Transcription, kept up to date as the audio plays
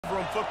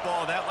from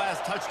football, that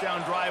last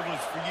touchdown drive was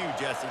for you,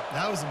 Jesse.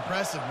 That was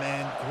impressive,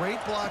 man. Great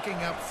blocking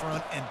up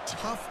front and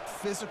tough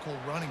physical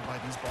running by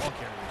these ball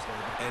carriers,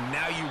 David. And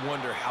now you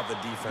wonder how the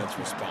defense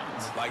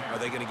responds. Like, are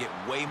they going to get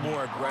way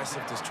more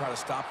aggressive to try to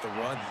stop the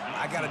run?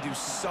 I got to do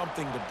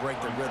something to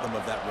break the rhythm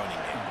of that running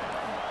game.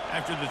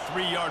 After the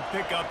 3-yard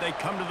pickup, they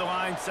come to the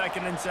line,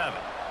 2nd and 7.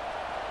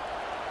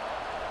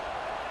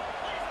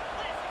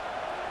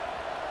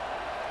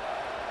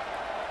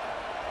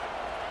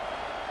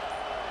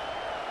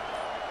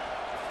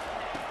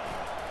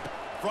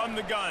 From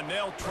the gun,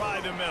 they'll try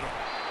the middle.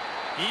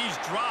 He's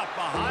dropped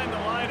behind the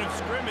line of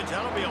scrimmage.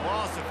 That'll be a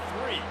loss of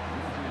 3.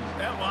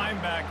 That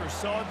linebacker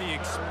saw the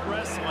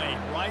express lane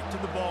right to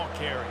the ball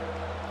carrier.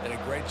 And a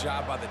great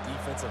job by the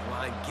defensive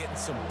line getting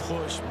some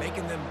push,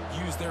 making them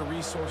use their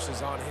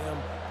resources on him.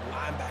 The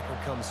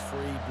linebacker comes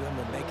free, them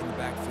making the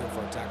backfield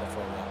for a tackle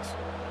for a loss.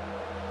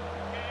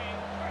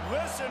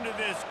 Listen to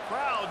this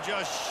crowd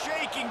just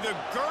shaking the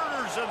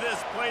girders of this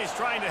place,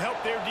 trying to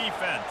help their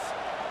defense.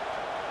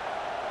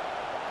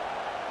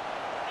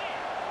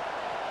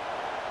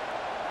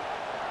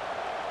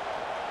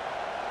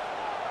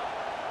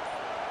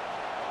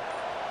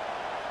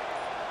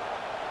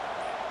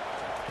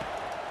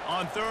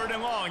 On 3rd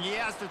and long, he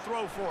has to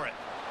throw for it.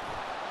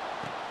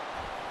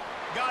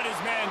 Got his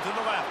man to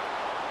the left.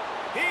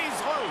 He's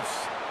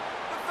loose.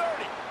 The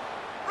 30.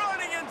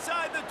 Running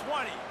inside the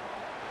 20.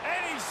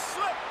 And he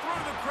slipped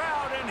through the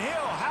crowd, and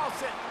he'll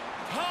house it.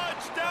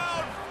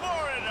 Touchdown,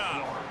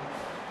 Florida!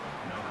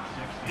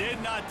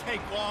 Did not take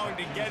long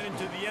to get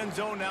into the end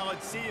zone. Now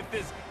let's see if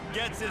this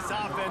gets this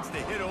offense to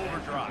hit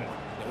overdrive.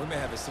 Now, we may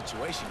have a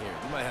situation here.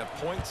 We might have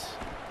points,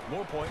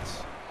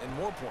 and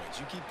more points.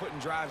 You keep putting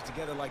drives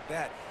together like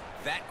that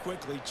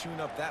quickly, chewing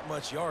up that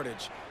much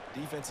yardage,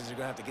 defenses are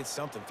going to have to get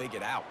something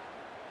figured out.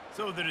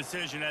 So the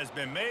decision has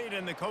been made,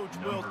 and the coach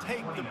will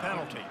take the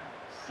penalty.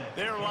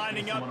 They're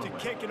lining up to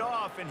kick it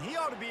off, and he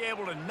ought to be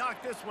able to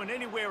knock this one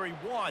anywhere he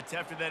wants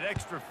after that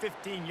extra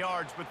 15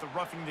 yards with the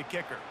roughing the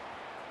kicker.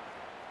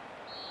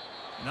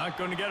 Not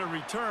going to get a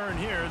return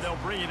here. They'll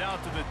bring it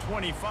out to the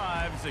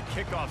 25 as the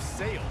kickoff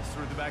sails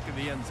through the back of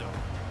the end zone.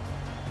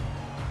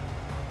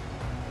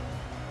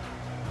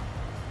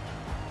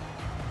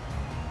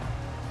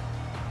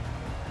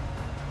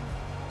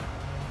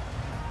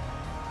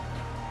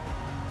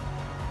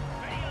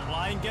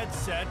 Line gets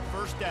set,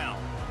 1st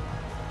down.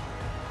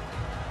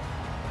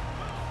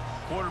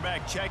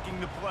 Quarterback checking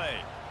the play.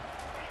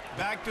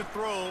 Back to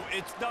throw,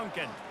 it's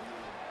Duncan.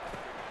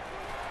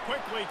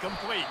 Quickly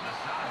complete.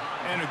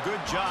 And a good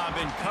job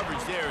in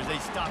coverage there as they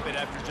stop it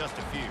after just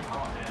a few.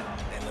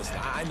 And listen,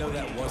 I know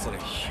that wasn't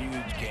a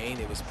huge gain.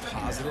 It was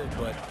positive,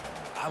 but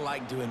I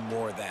like doing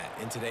more of that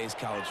in today's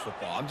college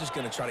football. I'm just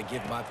going to try to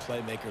give my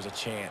playmakers a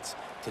chance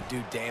to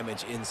do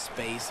damage in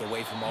space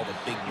away from all the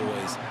big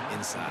boys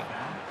inside.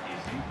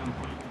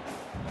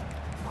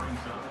 Brings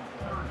up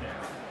 3rd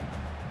down.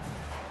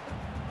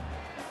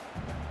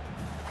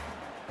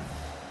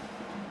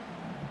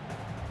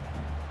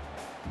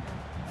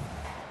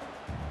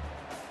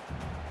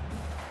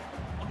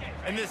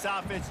 And this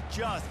offense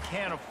just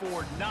can't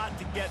afford not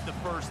to get the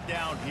 1st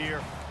down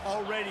here.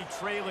 Already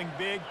trailing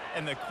big,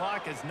 and the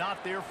clock is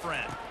not their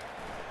friend.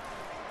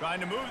 Trying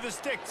to move the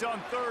sticks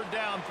on 3rd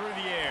down through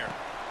the air.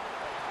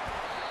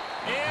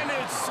 And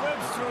it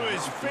slips through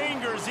his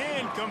fingers,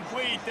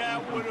 incomplete.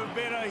 That would have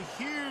been a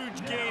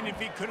huge gain if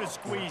he could have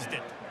squeezed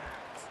it.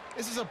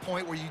 This is a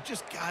point where you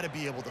just got to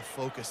be able to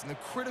focus. And the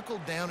critical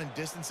down and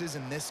distances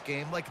in this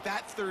game, like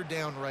that 3rd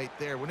down right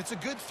there, when it's a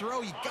good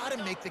throw, you got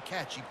to make the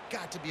catch. You've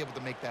got to be able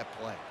to make that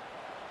play.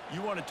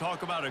 You want to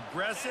talk about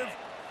aggressive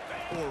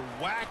or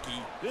wacky?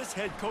 This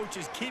head coach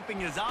is keeping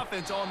his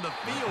offense on the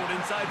field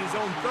inside his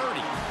own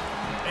 30.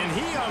 And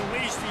he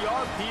unleashed the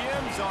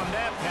RPMs on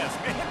that pass.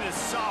 Man, this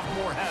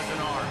sophomore has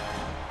an arm.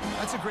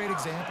 That's a great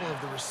example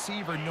of the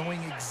receiver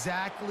knowing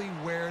exactly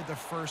where the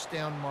 1st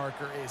down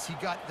marker is. He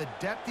got the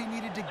depth he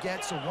needed to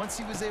get, so once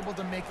he was able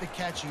to make the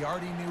catch, he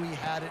already knew he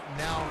had it.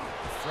 Now,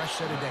 a fresh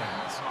set of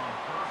downs.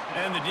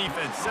 And the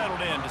defense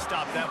settled in to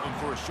stop that one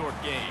for a short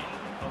gain.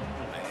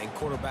 And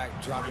quarterback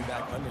dropping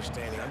back,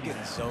 understanding I'm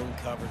getting zone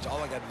coverage.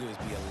 All I got to do is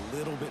be a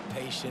little bit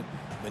patient,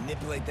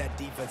 manipulate that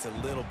defense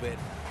a little bit.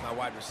 My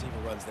wide receiver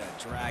runs that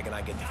drag, and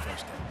I get the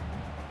 1st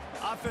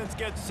down. Offense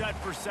gets set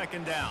for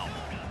 2nd down.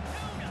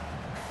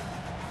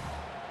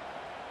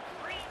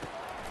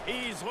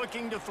 He's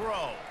looking to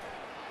throw.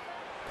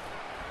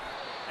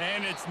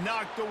 And it's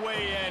knocked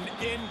away and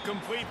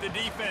incomplete. The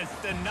defense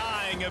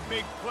denying a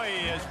big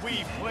play as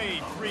we've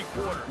played 3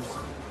 quarters.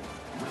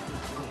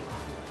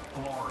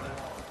 Florida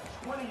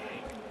 28,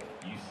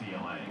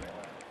 UCLA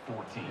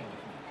 14.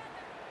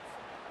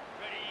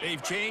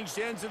 They've changed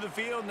ends of the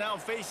field, now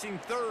facing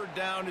 3rd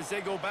down as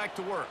they go back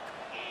to work.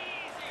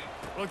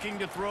 Looking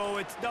to throw,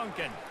 it's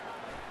Duncan.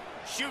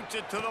 Shoots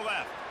it to the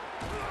left.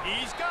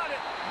 He's got it.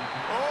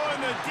 Oh,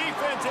 and the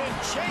defense in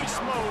chase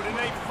mode, and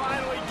they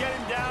finally get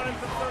him down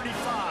at the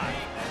 35.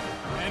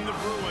 And the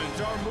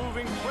Bruins are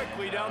moving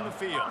quickly down the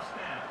field.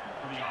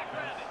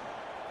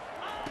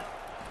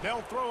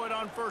 They'll throw it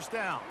on 1st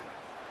down.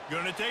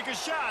 Gonna take a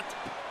shot.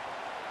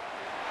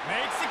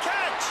 Makes the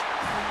catch.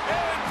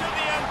 Into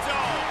the end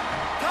zone.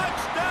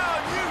 Touchdown,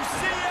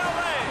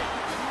 UCLA.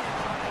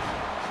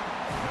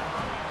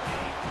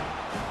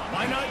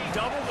 Why not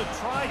double the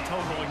try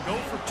total and go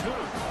for 2?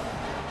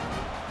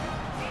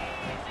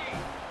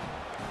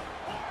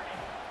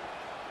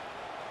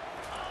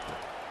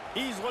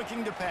 He's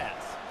looking to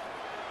pass.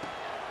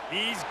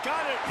 He's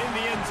got it in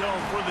the end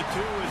zone for the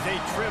 2 as they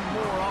trim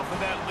more off of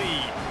that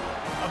lead.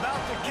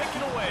 About to kick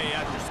it away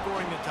after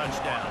scoring the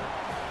touchdown.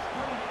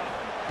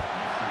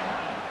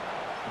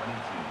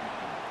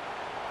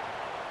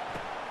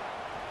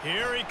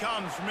 Here he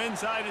comes from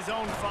inside his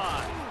own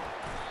 5.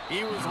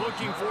 He was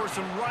looking for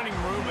some running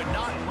room, but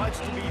not much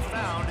to be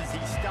found as he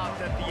stopped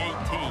at the 18.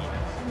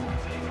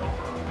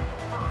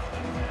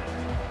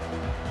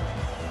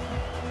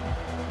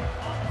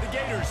 The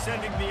Gators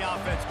sending the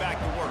offense back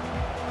to work.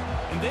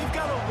 And they've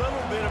got a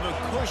little bit of a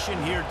cushion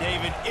here,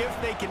 David. If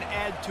they can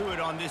add to it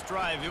on this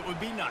drive, it would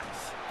be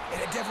nice.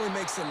 And it definitely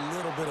makes a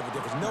little bit of a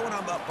difference. Knowing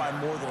I'm up by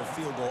more than a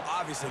field goal,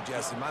 obviously,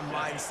 Jesse, my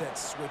mindset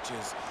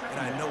switches, and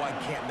I know I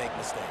can't make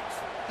mistakes.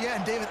 Yeah,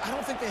 and David, I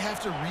don't think they have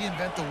to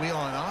reinvent the wheel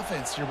on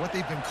offense here. What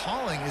they've been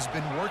calling has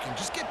been working.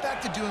 Just get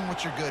back to doing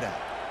what you're good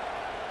at.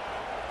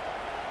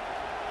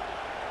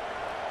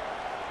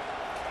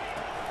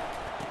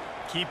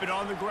 Keep it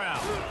on the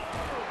ground.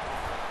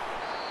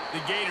 The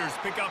Gators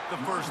pick up the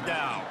first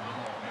down.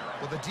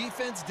 Well, the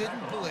defense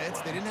didn't blitz.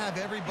 They didn't have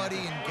everybody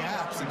in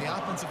gaps, and the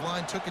offensive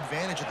line took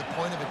advantage at the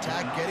point of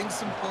attack, getting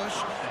some push,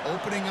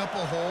 opening up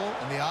a hole,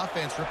 and the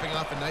offense ripping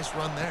off a nice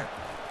run there.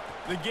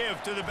 The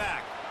give to the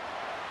back.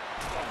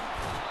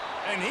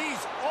 And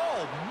he's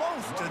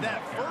almost to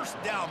that first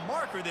down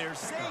marker there,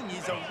 saying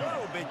he's a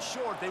little bit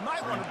short. They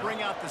might want to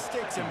bring out the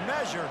sticks and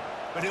measure,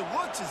 but it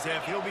looks as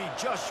if he'll be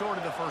just short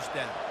of the first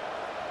down.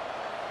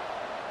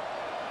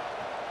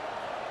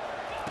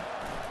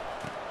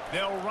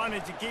 They'll run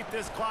it to keep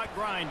this clock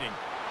grinding.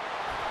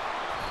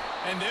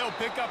 And they'll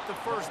pick up the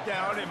first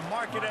down and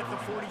mark it at the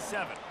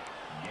 47.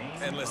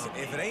 And listen,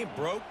 if it ain't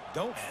broke,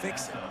 don't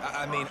fix it.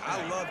 I mean,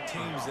 I love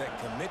teams that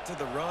commit to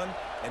the run,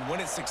 and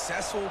when it's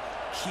successful,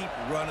 keep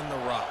running the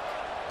rock.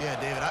 Yeah,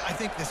 David, I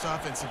think this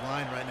offensive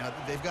line right now,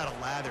 they've got a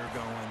lather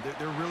going.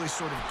 They're really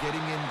sort of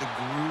getting in the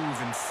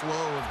groove and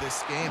flow of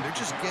this game. They're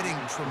just getting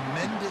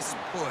tremendous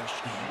push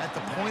at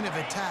the point of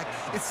attack.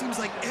 It seems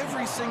like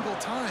every single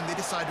time they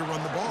decide to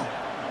run the ball.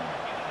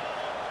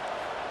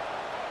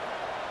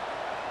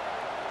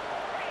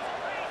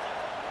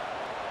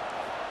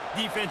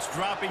 Defense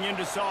dropping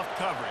into soft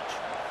coverage.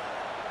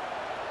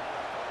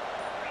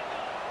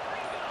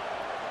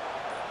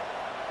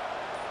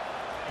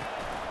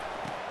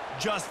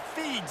 Just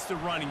feeds the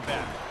running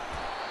back.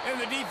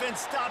 And the defense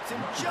stops him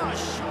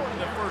just short of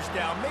the first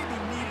down. Maybe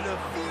needed a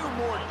few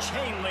more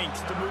chain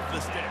links to move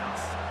the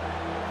sticks.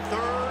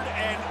 3rd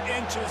and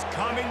inches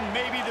coming,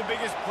 maybe the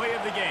biggest play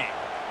of the game.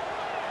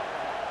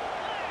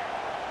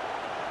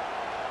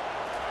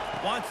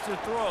 Wants to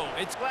throw.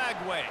 It's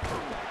Lagway.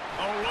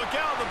 Oh, look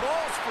out. The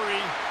ball's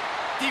free.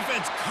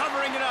 Defense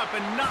covering it up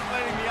and not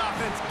letting the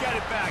offense get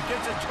it back.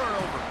 Gets a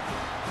turnover.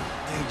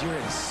 Dude, you're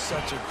in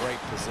such a great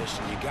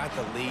position. You got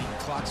the lead.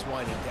 Clock's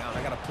winding down.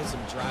 I got to put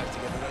some drives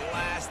together. The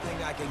last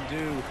thing I can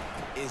do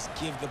is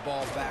give the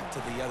ball back to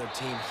the other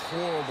team.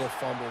 Horrible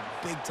fumble.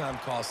 Big-time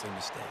costly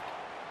mistake.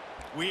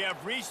 We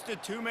have reached the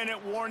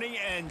 2-minute warning,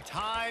 and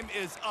time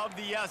is of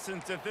the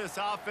essence if this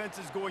offense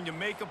is going to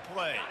make a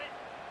play.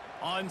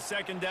 On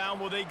 2nd down,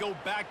 will they go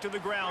back to the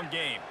ground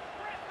game?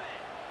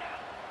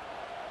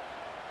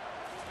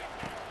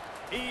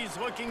 He's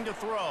looking to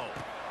throw.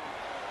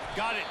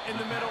 Got it in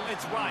the middle.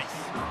 It's Rice.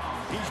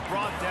 He's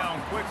brought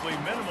down quickly.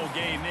 Minimal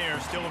gain there.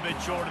 Still a bit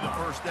short of the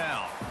first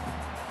down.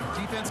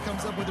 Defense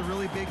comes up with a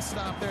really big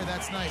stop there.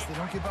 That's nice. They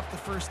don't give up the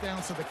first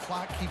down, so the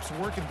clock keeps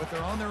working, but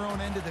they're on their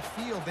own end of the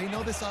field. They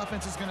know this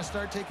offense is going to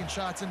start taking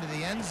shots into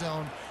the end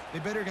zone. They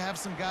better have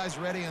some guys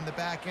ready on the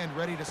back end,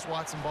 ready to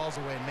swat some balls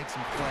away and make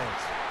some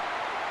plays.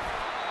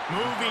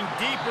 Moving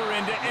deeper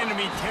into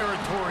enemy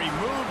territory.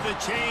 Move the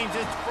chains.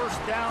 It's first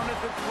down at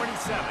the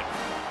 27.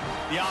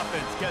 The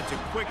offense gets a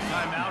quick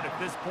timeout at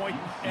this point.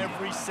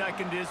 Every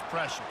second is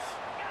precious.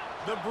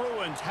 The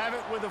Bruins have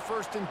it with a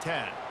 1st and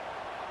 10.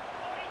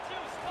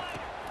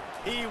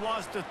 He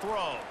wants to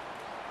throw.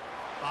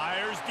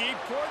 Fires deep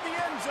toward the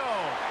end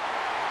zone.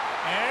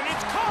 And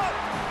it's caught.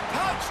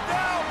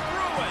 Touchdown,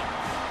 Bruins.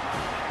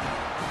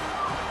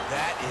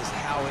 That is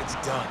how it's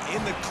done.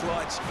 In the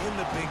clutch, in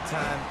the big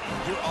time,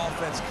 your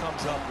offense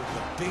comes up with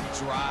a big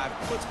drive,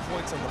 puts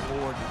points on the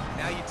board.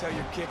 Now you tell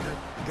your kicker,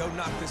 go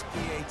knock this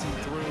PAT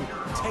through,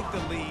 take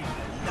the lead.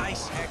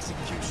 Nice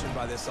execution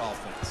by this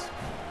offense.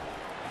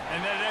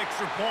 And that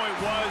extra point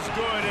was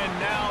good, and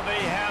now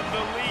they have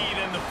the lead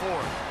in the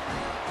 4th.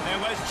 And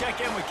let's check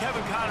in with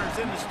Kevin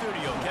Connors in the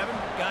studio. Kevin?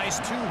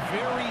 Guys, 2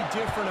 very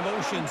different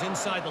emotions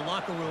inside the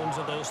locker rooms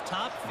of those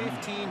top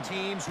 15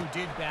 teams who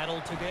did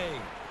battle today.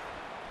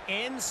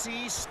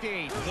 NC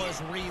State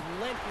was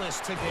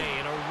relentless today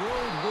in a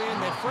road win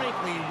that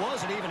frankly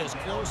wasn't even as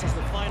close as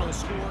the final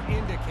score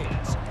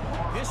indicates.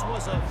 This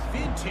was a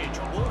vintage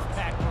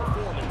Wolfpack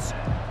performance,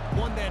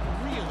 one that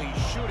really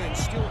should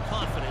instill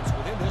confidence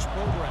within this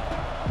program.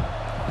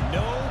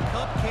 No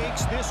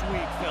cupcakes this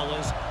week,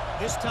 fellas.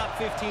 This top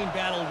 15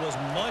 battle was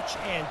much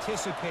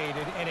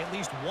anticipated, and at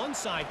least one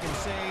side can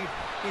say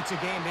it's a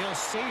game they'll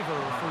savor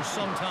for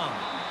some time.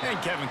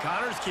 And Kevin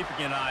Connor's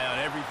keeping an eye on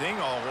everything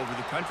all over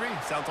the country.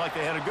 Sounds like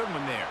they had a good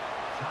one there.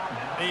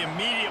 They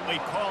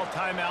immediately call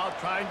timeout,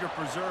 trying to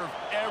preserve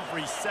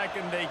every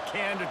second they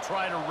can to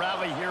try to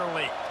rally here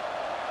late.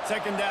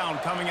 Second down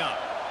coming up.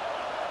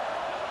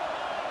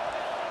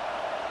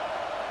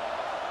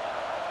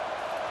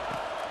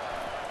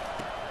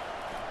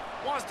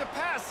 Wants to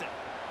pass it.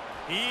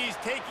 He's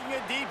taking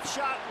a deep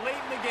shot late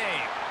in the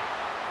game.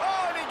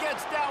 Oh, and he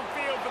gets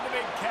downfield for the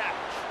big catch.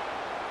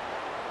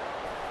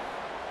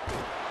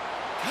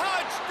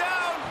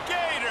 Touchdown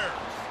Gators!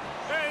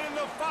 And in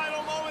the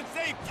final moments,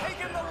 they've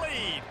taken the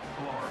lead.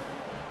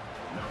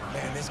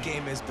 Man, this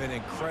game has been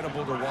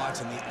incredible to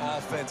watch, and the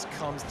offense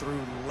comes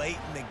through late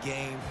in the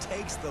game,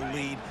 takes the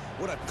lead.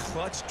 What a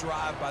clutch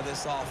drive by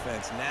this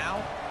offense.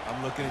 Now,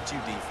 I'm looking at you,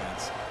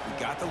 defense. We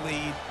got the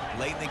lead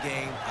late in the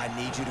game. I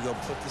need you to go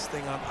put this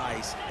thing on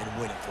ice and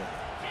win it for me.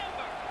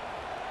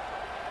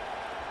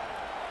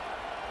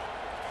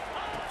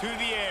 To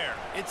the air,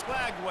 it's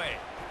Bagway.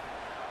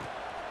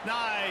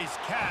 Nice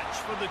catch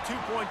for the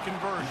two-point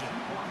conversion.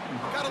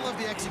 Gotta love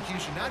the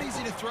execution. Not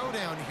easy to throw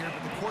down here,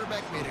 but the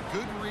quarterback made a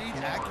good read,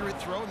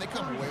 accurate throw, and they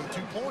come away with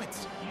 2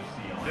 points.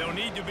 They'll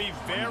need to be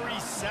very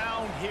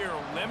sound here.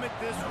 Limit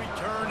this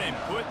return and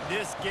put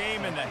this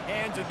game in the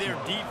hands of their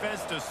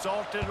defense to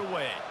salt it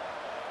away.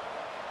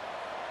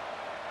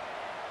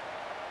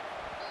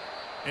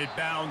 It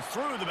bounds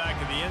through the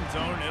back of the end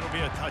zone. It'll be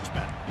a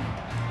touchback.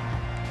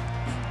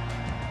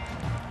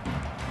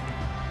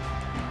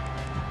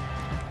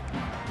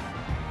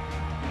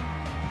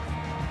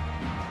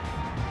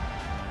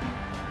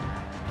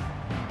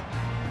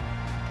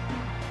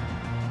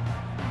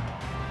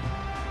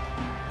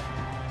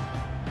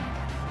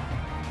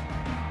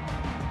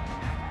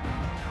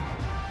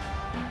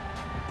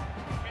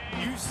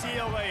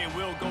 UCLA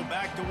will go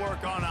back to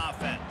work on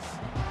offense.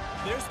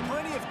 There's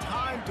plenty of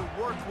time to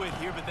work with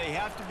here, but they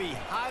have to be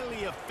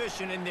highly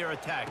efficient in their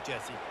attack,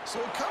 Jesse. So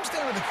it comes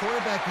down to the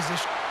quarterback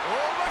position.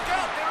 Oh, look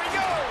out, there he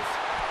goes!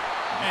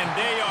 And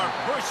they are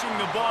pushing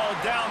the ball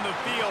down the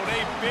field.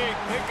 A big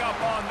pickup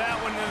on that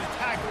one, and the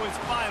tackle is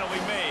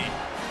finally made.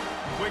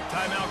 Quick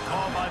timeout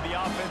call by the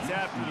offense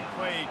after the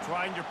play,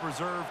 trying to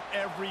preserve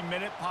every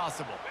minute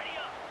possible.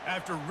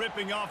 After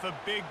ripping off a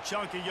big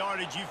chunk of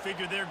yardage, you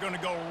figure they're going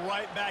to go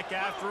right back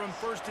after him.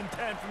 1st and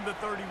 10 from the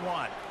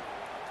 31.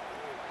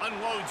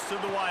 Unloads to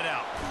the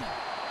wideout.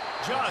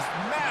 Just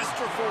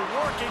masterful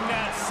working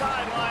that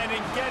sideline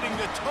and getting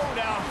the toe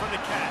down for the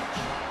catch.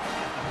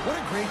 What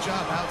a great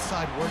job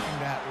outside working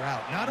that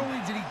route. Not only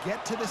did he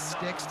get to the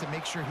sticks to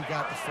make sure he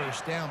got the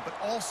first down, but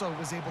also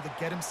was able to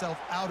get himself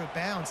out of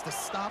bounds to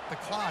stop the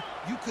clock.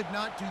 You could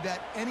not do that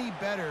any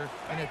better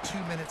in a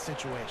 2-minute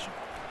situation.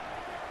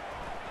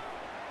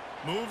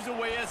 Moves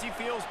away as he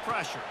feels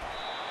pressure.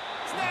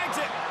 Snags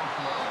it.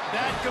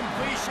 That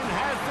completion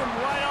has them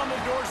right on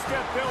the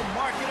doorstep. They'll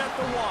mark it at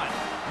the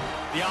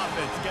 1. The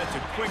offense gets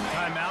a quick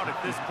timeout at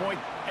this point.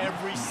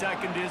 Every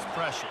second is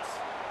precious.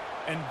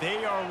 And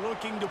they are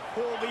looking to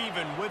pull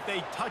even with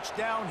a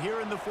touchdown here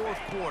in the 4th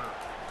quarter.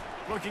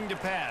 Looking to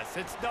pass.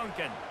 It's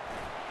Duncan.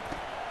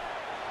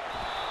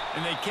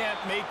 And they can't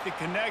make the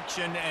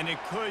connection, and it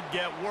could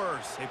get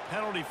worse. A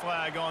penalty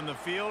flag on the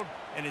field,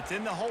 and it's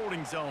in the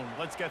holding zone.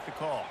 Let's get the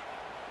call.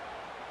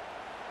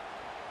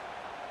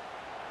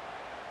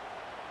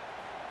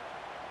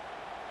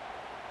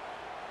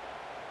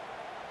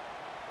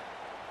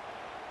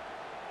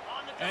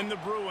 And the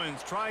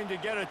Bruins trying to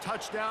get a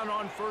touchdown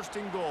on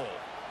 1st and goal.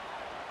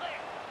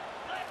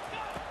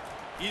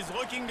 He's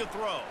looking to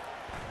throw.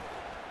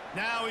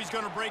 Now he's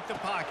going to break the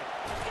pocket.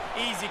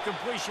 Easy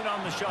completion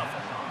on the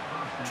shuffle.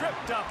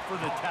 Tripped up for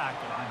the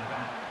tackle.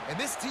 And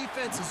this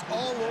defense is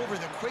all over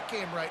the quick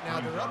game right now.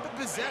 They're up in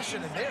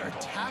possession, and they are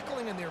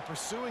tackling and they're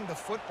pursuing the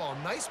football.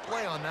 Nice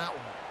play on that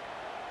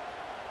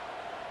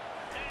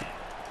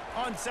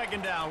one. On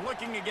 2nd down,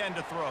 looking again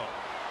to throw.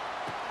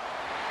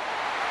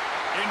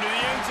 Into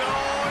the end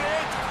zone.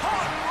 It's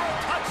caught for a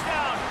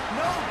touchdown.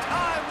 No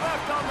time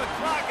left on the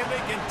clock, and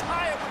they can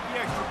tie it with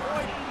the extra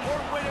point or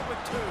win it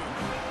with 2.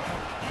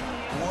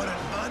 What an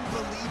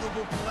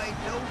unbelievable play.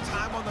 No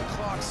time on the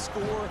clock.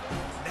 Score.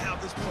 Now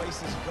this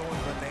place is going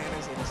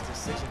bananas, and it's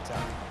decision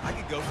time. I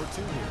could go for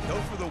 2 here. Go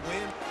for the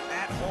win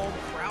at home,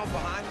 crowd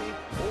behind me,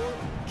 or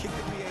kick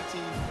the PAT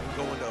and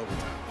go into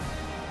overtime.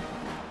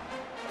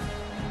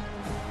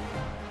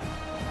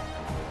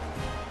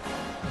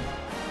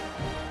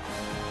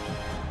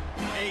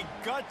 A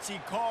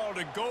gutsy call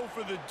to go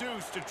for the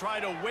deuce to try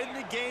to win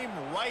the game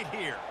right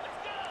here.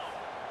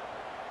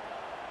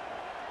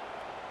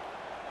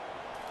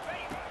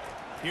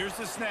 Here's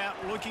the snap,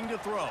 looking to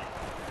throw.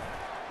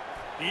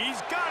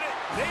 He's got it.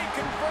 They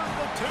convert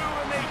the two,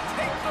 and they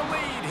take the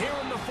lead here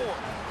in the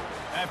fourth.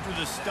 After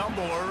the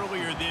stumble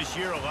earlier this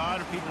year, a lot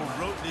of people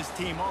wrote this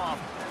team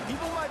off.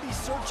 People might be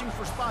searching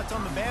for spots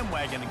on the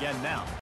bandwagon again now.